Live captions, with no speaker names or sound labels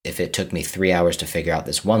If it took me 3 hours to figure out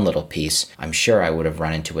this one little piece, I'm sure I would have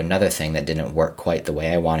run into another thing that didn't work quite the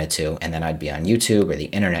way I wanted to, and then I'd be on YouTube or the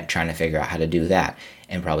internet trying to figure out how to do that.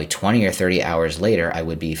 And probably 20 or 30 hours later, I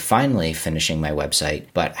would be finally finishing my website.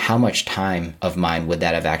 But how much time of mine would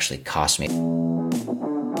that have actually cost me?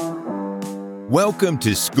 Welcome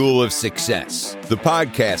to School of Success, the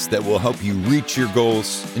podcast that will help you reach your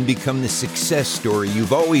goals and become the success story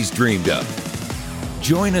you've always dreamed of.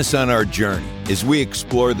 Join us on our journey as we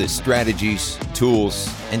explore the strategies,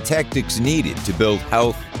 tools, and tactics needed to build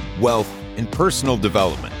health, wealth, and personal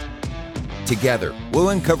development. Together, we'll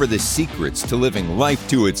uncover the secrets to living life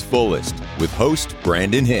to its fullest with host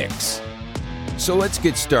Brandon Hicks. So let's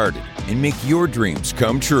get started and make your dreams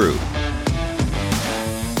come true.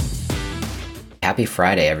 Happy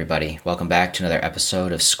Friday, everybody. Welcome back to another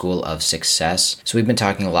episode of School of Success. So we've been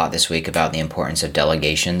talking a lot this week about the importance of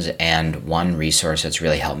delegations, and one resource that's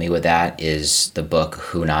really helped me with that is the book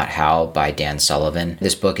Who Not How by Dan Sullivan.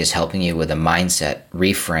 This book is helping you with a mindset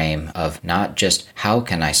reframe of not just how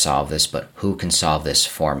can I solve this, but who can solve this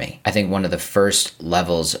for me. I think one of the first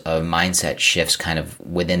levels of mindset shifts kind of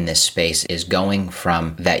within this space is going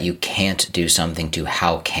from that you can't do something to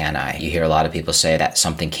how can I. You hear a lot of people say that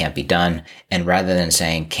something can't be done, and rather than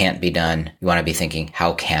saying can't be done, you want to be thinking,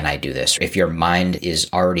 how can I do this? If your mind is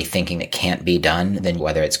already thinking it can't be done, then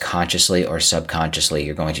whether it's consciously or subconsciously,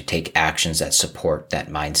 you're going to take actions that support that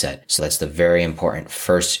mindset. So that's the very important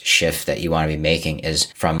first shift that you want to be making, is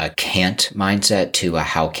from a can't mindset to a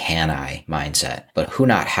how can I mindset. But who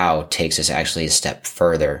not how takes us actually a step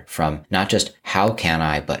further from not just how can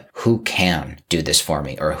I, but who can do this for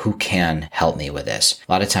me, or who can help me with this.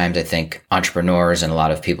 A lot of times I think entrepreneurs and a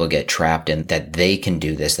lot of people get trapped in that they can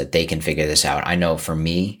do this, that they can figure this out. I know for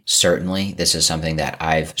me, certainly, this is something that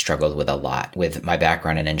I've struggled with a lot. With my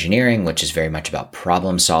background in engineering, which is very much about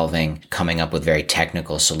problem solving, coming up with very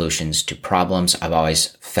technical solutions to problems, I've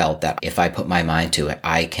always felt that if I put my mind to it,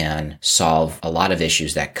 I can solve a lot of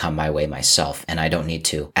issues that come my way myself. And I don't need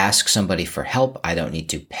to ask somebody for help. I don't need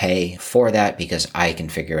to pay for that because I can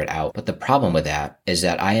figure it out. But the problem with that is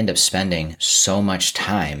that I end up spending so much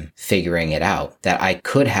time figuring it out that I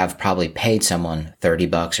could have probably paid someone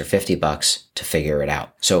 $30 or $50 to figure it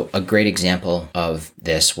out. So a great example of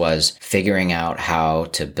this was figuring out how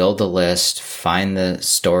to build a list, find the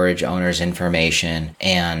storage owner's information,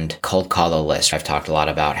 and cold call a list. I've talked a lot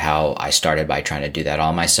about how I started by trying to do that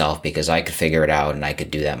all myself because I could figure it out and I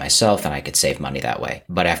could do that myself and I could save money that way.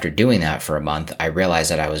 But after doing that for a month, I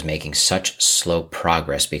realized that I was making such slow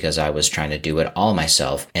progress because I was trying to do it all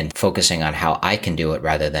myself and focusing on how I can do it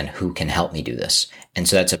rather than who can help me do this. And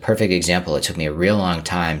so that's a perfect example. It took me a real long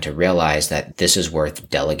time to realize that this is worth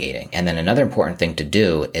delegating. And then another important thing to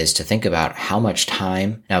do is to think about how much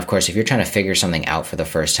time. Now, of course, if you're trying to figure something out for the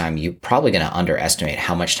first time, you're probably going to underestimate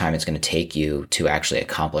how much time it's going to take you to actually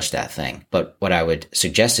accomplish that thing. But what I would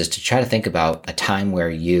suggest is to try to think about a time where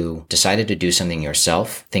you decided to do something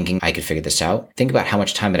yourself, thinking I could figure this out. Think about how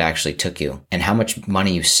much time it actually took you and how much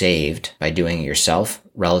money you saved by doing it yourself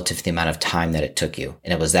relative to the amount of time that it took you.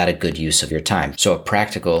 And was that a good use of your time? So a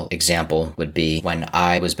practical example would be when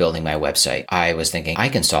I was building my website, I was thinking, I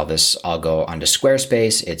can solve this. I'll go onto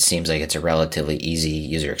Squarespace. It seems like it's a relatively easy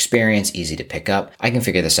user experience, easy to pick up. I can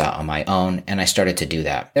figure this out on my own. And I started to do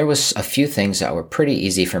that. There was a few things that were pretty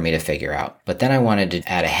easy for me to figure out. But then I wanted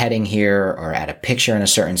to add a heading here or add a picture in a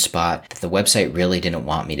certain spot that the website really didn't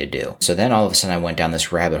want me to do. So then all of a sudden I went down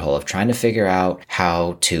this rabbit hole of trying to figure out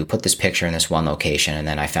how to put this picture in this one location. And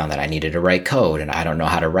then I found that I needed to write code and I don't know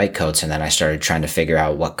how to write code. So then I started trying to figure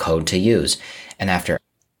out what code to use. And after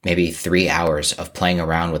maybe 3 hours of playing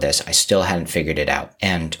around with this, I still hadn't figured it out.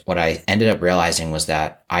 And what I ended up realizing was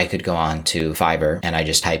that I could go on to Fiverr and I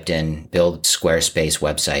just typed in build Squarespace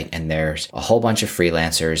website, and there's a whole bunch of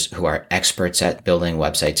freelancers who are experts at building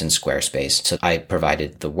websites in Squarespace. So I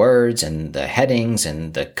provided the words and the headings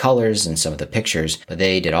and the colors and some of the pictures, but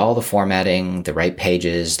they did all the formatting, the right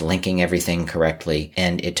pages, linking everything correctly.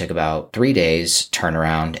 And it took about 3 days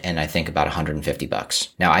turnaround and I think about $150.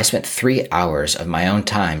 Now I spent 3 hours of my own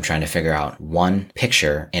time trying to figure out one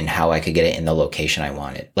picture and how I could get it in the location I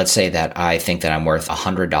wanted. Let's say that I think that I'm worth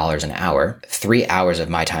 $100 an hour. 3 hours of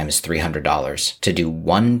my time is $300 to do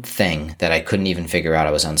one thing that I couldn't even figure out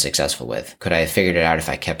I was unsuccessful with. Could I have figured it out if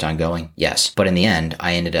I kept on going? Yes. But in the end,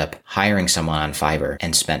 I ended up hiring someone on Fiverr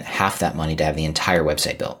and spent half that money to have the entire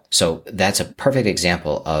website built. So that's a perfect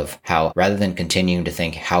example of how, rather than continuing to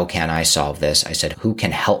think, how can I solve this? I said, who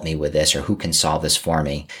can help me with this, or who can solve this for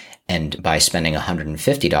me? And by spending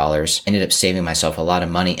 $150, I ended up saving myself a lot of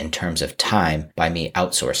money in terms of time by me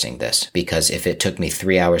outsourcing this. Because if it took me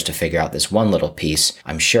 3 hours to figure out this one little piece,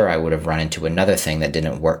 I'm sure I would have run into another thing that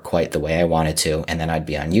didn't work quite the way I wanted to. And then I'd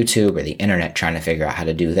be on YouTube or the internet trying to figure out how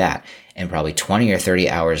to do that. And probably 20 or 30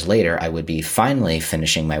 hours later, I would be finally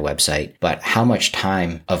finishing my website. But how much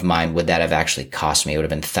time of mine would that have actually cost me? It would have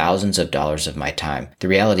been thousands of dollars of my time. The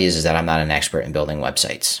reality is that I'm not an expert in building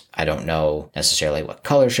websites. I don't know necessarily what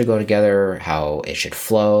colors should go together, how it should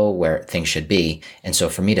flow, where things should be. And so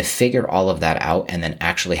for me to figure all of that out and then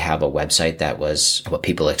actually have a website that was what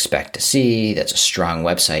people expect to see, that's a strong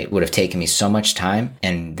website, would have taken me so much time.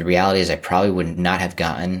 And the reality is I probably would not have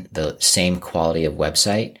gotten the same quality of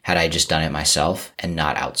website had I just done it myself and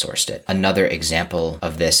not outsourced it. Another example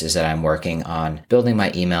of this is that I'm working on building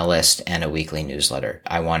my email list and a weekly newsletter.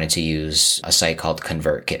 I wanted to use a site called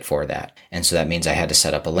ConvertKit for that. And so that means I had to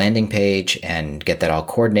set up a landing page and get that all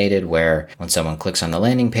coordinated where when someone clicks on the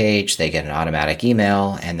landing page, they get an automatic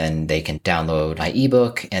email and then they can download my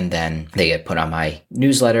ebook and then they get put on my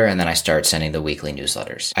newsletter and then I start sending the weekly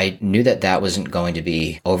newsletters. I knew that that wasn't going to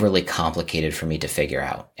be overly complicated for me to figure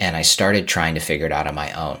out. And I started trying to figure it out on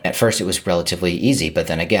my own. At first it was relatively easy, but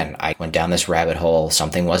then again, I went down this rabbit hole.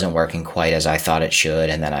 Something wasn't working quite as I thought it should.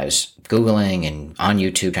 And then I was Googling and on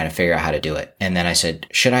YouTube trying to figure out how to do it. And then I said,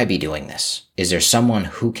 should I be doing this? Is there someone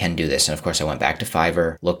who can do this? And of course, I went back to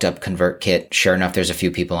Fiverr, looked up ConvertKit. Sure enough, there's a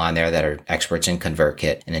few people on there that are experts in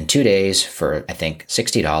ConvertKit. And in 2 days, for I think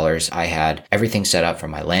 $60, I had everything set up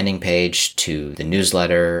from my landing page to the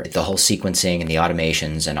newsletter, the whole sequencing and the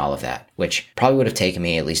automations and all of that, which probably would have taken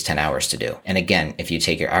me at least 10 hours to do. And again, if you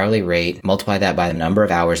take your hourly rate, multiply that by the number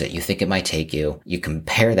of hours that you think it might take you, you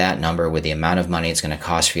compare that number with the amount of money it's going to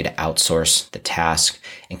cost for you to outsource the task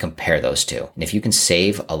and compare those two. And if you can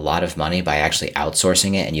save a lot of money by actually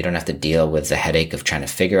outsourcing it and you don't have to deal with the headache of trying to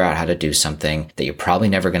figure out how to do something that you're probably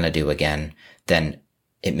never going to do again, then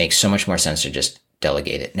it makes so much more sense to just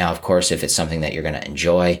delegate it. Now, of course, if it's something that you're going to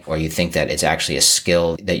enjoy or you think that it's actually a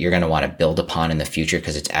skill that you're going to want to build upon in the future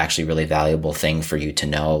because it's actually a really valuable thing for you to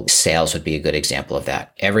know, sales would be a good example of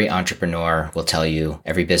that. Every entrepreneur will tell you,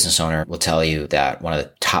 every business owner will tell you that one of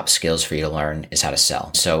the top skills for you to learn is how to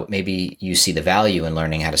sell. So maybe you see the value in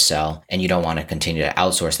learning how to sell and you don't want to continue to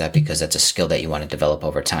outsource that because that's a skill that you want to develop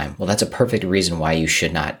over time. Well, that's a perfect reason why you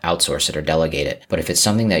should not outsource it or delegate it. But if it's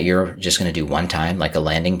something that you're just going to do one time, like a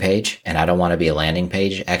landing page, and I don't want to be a landing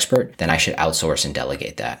page expert, then I should outsource and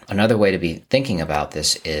delegate that. Another way to be thinking about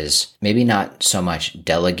this is maybe not so much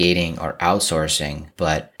delegating or outsourcing,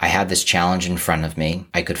 but I have this challenge in front of me.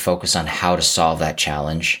 I could focus on how to solve that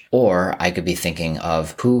challenge, or I could be thinking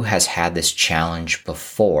of who has had this challenge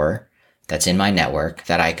before that's in my network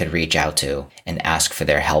that I could reach out to and ask for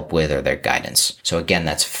their help with or their guidance. So again,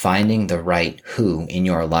 that's finding the right who in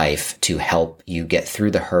your life to help you get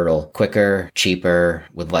through the hurdle quicker, cheaper,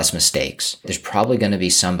 with less mistakes. There's probably going to be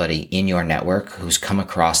somebody in your network who's come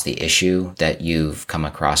across the issue that you've come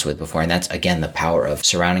across with before. And that's, again, the power of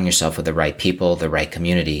surrounding yourself with the right people, the right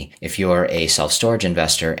community. If you're a self-storage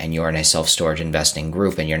investor and you're in a self-storage investing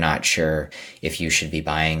group and you're not sure if you should be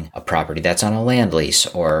buying a property that's on a land lease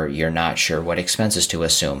or you're not sure what expenses to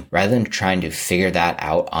assume, rather than trying to figure that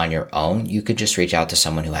out on your own, you could just reach out to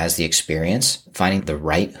someone who has the experience, finding the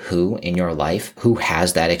right who in your life who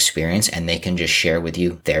has that experience, and they can just share with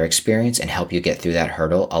you their experience and help you get through that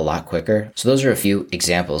hurdle a lot quicker. So those are a few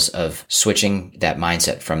examples of switching that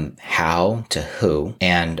mindset from how to who,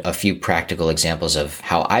 and a few practical examples of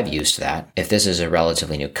how I've used that. If this is a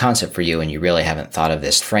relatively new concept for you and you really haven't thought of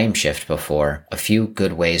this frame shift before, a few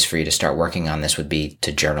good ways for you to start working on this would be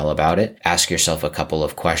to journal about it. Ask yourself a couple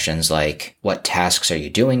of questions like, what tasks are you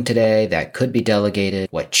doing today that could be delegated?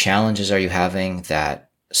 What challenges are you having that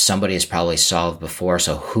somebody has probably solved before?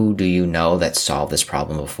 So who do you know that solved this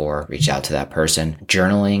problem before? Reach out to that person.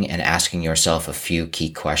 Journaling and asking yourself a few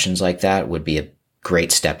key questions like that would be a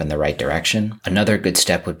great step in the right direction. Another good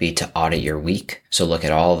step would be to audit your week. So look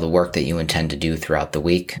at all of the work that you intend to do throughout the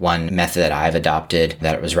week. One method that I've adopted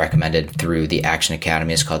that was recommended through the Action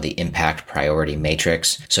Academy is called the Impact Priority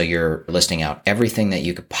Matrix. So you're listing out everything that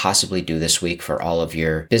you could possibly do this week for all of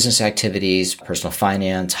your business activities, personal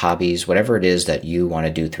finance, hobbies, whatever it is that you want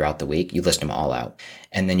to do throughout the week. You list them all out.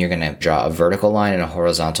 And then you're going to draw a vertical line and a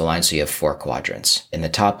horizontal line. So you have 4 quadrants. In the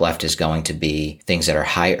top left is going to be things that are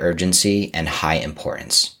high urgency and high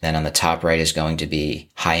importance. Then on the top right is going to be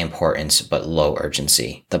high importance, but low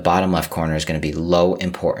urgency. The bottom left corner is going to be low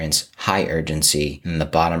importance, high urgency. And the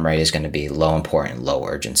bottom right is going to be low important, low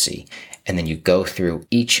urgency. And then you go through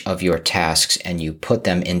each of your tasks and you put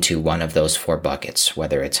them into one of those 4 buckets,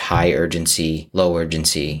 whether it's high urgency, low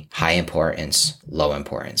urgency, high importance, low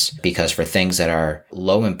importance. Because for things that are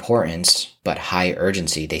low importance but high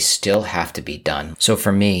urgency, they still have to be done. So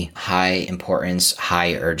for me, high importance,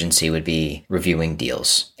 high urgency would be reviewing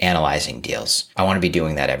deals, analyzing deals. I want to be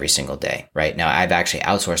doing that every single day, right? Now, I've actually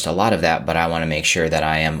outsourced a lot of that, but I want to make sure that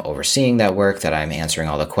I am overseeing that work, that I'm answering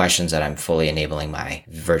all the questions, that I'm fully enabling my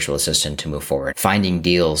virtual assistant to move forward. Finding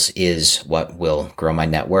deals is what will grow my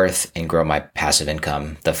net worth and grow my passive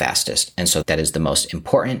income the fastest. And so that is the most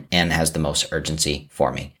important and has the most urgency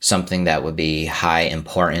for me. Something that would be high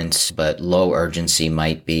importance, but low urgency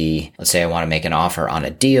might be, let's say I want to make an offer on a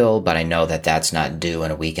deal, but I know that that's not due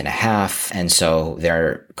in a week and a half. And so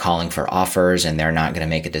they're calling for offers and they're not going to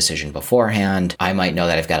make a decision beforehand. I might know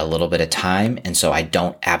that I've got a little bit of time. And so I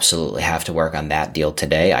don't absolutely have to work on that deal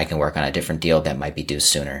today. I can work on a different deal that might be due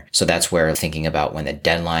sooner. So that's where thinking about when the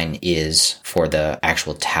deadline is for the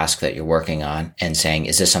actual task that you're working on and saying,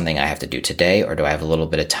 is this something I have to do today? Or do I have a little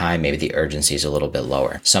bit of time? Maybe the urgency is a little bit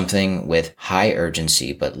lower. Something with high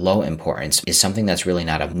urgency, but low importance is something that's really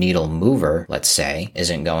not a needle mover, let's say,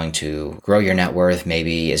 isn't going to grow your net worth,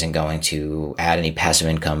 maybe isn't going to add any passive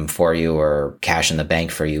income for you or cash in the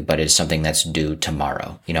bank for you, but it's something that's due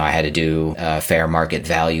tomorrow. You know, I had to do a fair market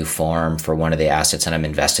value form for one of the assets that I'm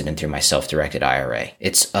invested in through my self-directed IRA.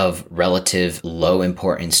 It's of relative low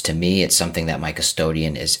importance to me. It's something that my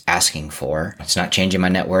custodian is asking for. It's not changing my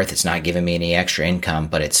net worth. It's not giving me any extra income,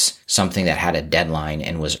 but it's something that had a deadline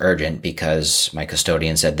and was urgent because my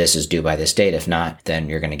custodian said this is due by this date. If not, then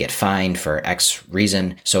you're going to get fined for X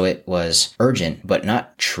reason. So it was urgent, but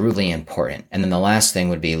not truly important. And then the last thing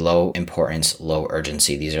would be low importance, low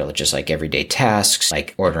urgency. These are just like everyday tasks,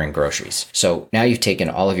 like ordering groceries. So now you've taken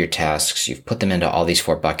all of your tasks, you've put them into all these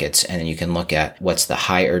 4 buckets, and then you can look at what's the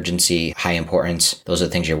high urgency, high importance. Those are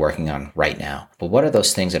the things you're working on right now. But what are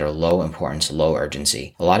those things that are low importance, low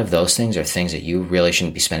urgency? A lot of those things are things that you really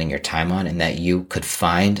shouldn't be spending your time on and that you could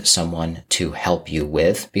find someone to help you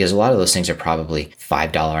with, because a lot of those things are probably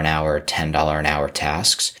 $5 an hour, $10 an hour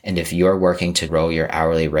tasks. And if you're working to grow your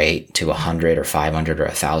hourly rate to $100 or $500 or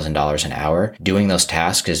 $1,000 an hour, doing those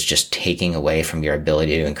tasks is just taking away from your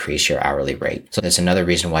ability to increase your hourly rate. So that's another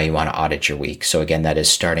reason why you want to audit your week. So again, that is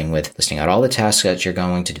starting with listing out all the tasks that you're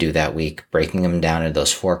going to do that week, breaking them down into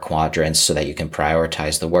those 4 quadrants so that you can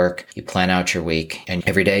prioritize the work. You plan out your week, and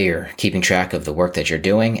every day you're keeping track of the work that you're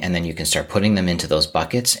doing, and then you can start putting them into those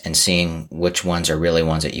buckets and seeing which ones are really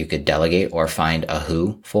ones that you could delegate or find a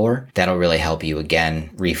who for. That'll really help you,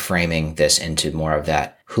 again, reframing this into more of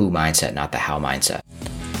that who mindset, not the how mindset.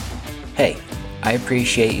 Hey, I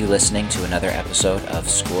appreciate you listening to another episode of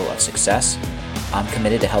School of Success. I'm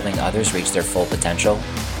committed to helping others reach their full potential,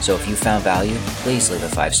 so if you found value, please leave a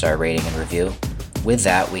 5-star rating and review. With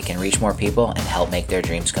that, we can reach more people and help make their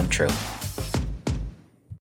dreams come true.